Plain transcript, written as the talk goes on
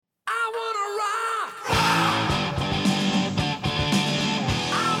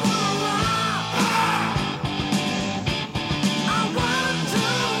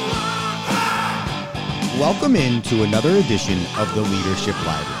Welcome into another edition of the Leadership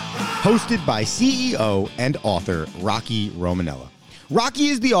Library, hosted by CEO and author Rocky Romanella. Rocky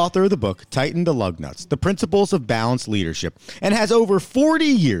is the author of the book Tighten the Lug Nuts, The Principles of Balanced Leadership, and has over 40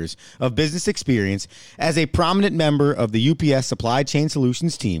 years of business experience as a prominent member of the UPS Supply Chain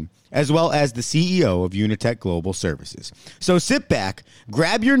Solutions team, as well as the CEO of Unitech Global Services. So sit back,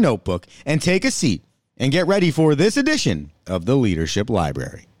 grab your notebook, and take a seat, and get ready for this edition of the Leadership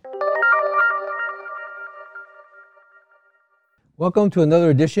Library. Welcome to another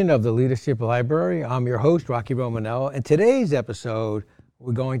edition of the Leadership Library. I'm your host, Rocky Romanella, and today's episode,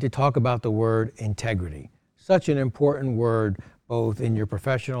 we're going to talk about the word integrity. Such an important word, both in your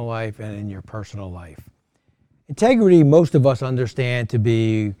professional life and in your personal life. Integrity, most of us understand to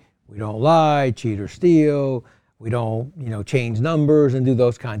be, we don't lie, cheat or steal, we don't, change numbers and do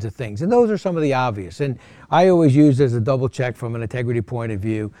those kinds of things. And those are some of the obvious. And I always use as a double check from an integrity point of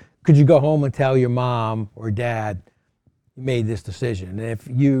view, could you go home and tell your mom or dad you made this decision? And if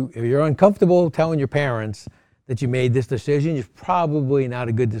you're uncomfortable telling your parents that you made this decision, it's probably not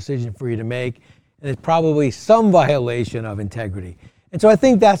a good decision for you to make, and it's probably some violation of integrity. And so I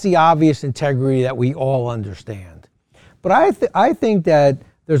think that's the obvious integrity that we all understand. But I think that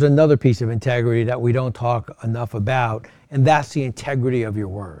there's another piece of integrity that we don't talk enough about, and that's the integrity of your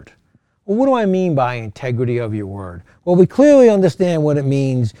word. Well, what do I mean by integrity of your word? Well, we clearly understand what it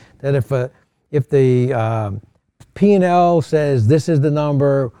means that if the P&L says this is the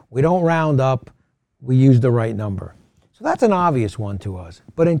number, we don't round up, we use the right number. So that's an obvious one to us.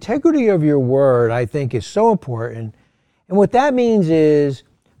 But integrity of your word, I think, is so important. And what that means is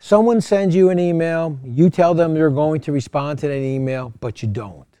someone sends you an email, you tell them you're going to respond to that email, but you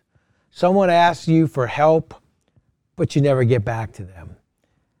don't. Someone asks you for help, but you never get back to them.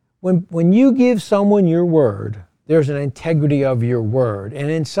 When you give someone your word, there's an integrity of your word. And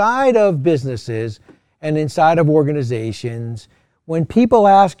inside of businesses and inside of organizations, when people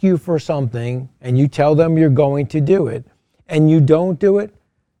ask you for something and you tell them you're going to do it and you don't do it,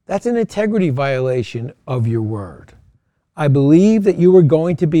 that's an integrity violation of your word. I believe that you were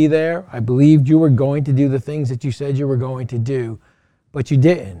going to be there. I believed you were going to do the things that you said you were going to do, but you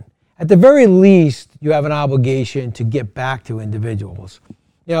didn't. At the very least, you have an obligation to get back to individuals.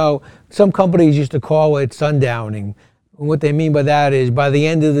 Some companies used to call it sundowning. And what they mean by that is by the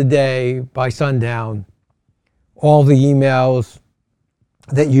end of the day, by sundown, all the emails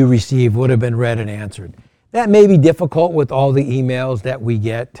that you received would have been read and answered. That may be difficult with all the emails that we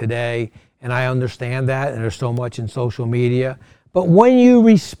get today, and I understand that, and there's so much in social media. But when you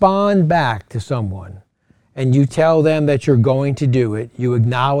respond back to someone and you tell them that you're going to do it, you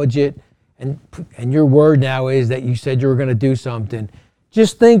acknowledge it, and your word now is that you said you were going to do something,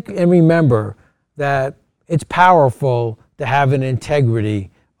 just think and remember that it's powerful to have an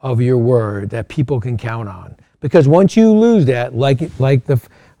integrity of your word that people can count on. Because once you lose that, like the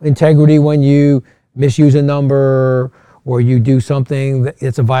integrity when you misuse a number or you do something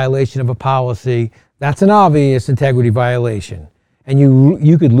that's a violation of a policy, that's an obvious integrity violation. And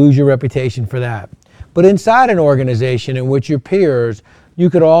you could lose your reputation for that. But inside an organization in which your peers, you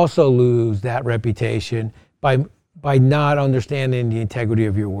could also lose that reputation by not understanding the integrity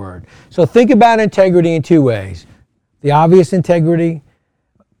of your word. So think about integrity in two ways. The obvious integrity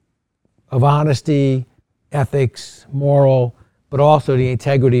of honesty, ethics, moral, but also the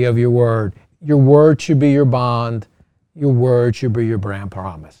integrity of your word. Your word should be your bond. Your word should be your brand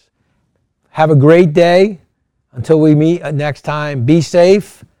promise. Have a great day. Until we meet next time, be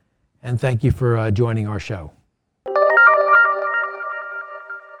safe, and thank you for joining our show.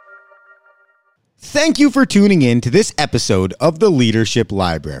 Thank you for tuning in to this episode of the Leadership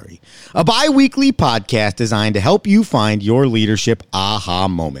Library, a bi-weekly podcast designed to help you find your leadership aha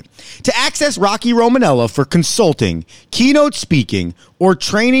moment. To access Rocky Romanella for consulting, keynote speaking, or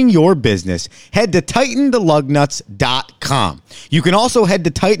training your business, head to TightenTheLugNuts.com. You can also head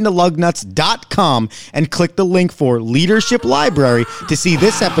to TightenTheLugNuts.com and click the link for Leadership Library to see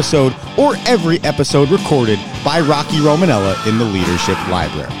this episode or every episode recorded by Rocky Romanella in the Leadership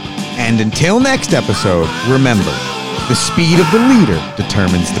Library. And until next episode, remember, the speed of the leader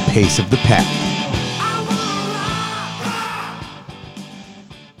determines the pace of the pack.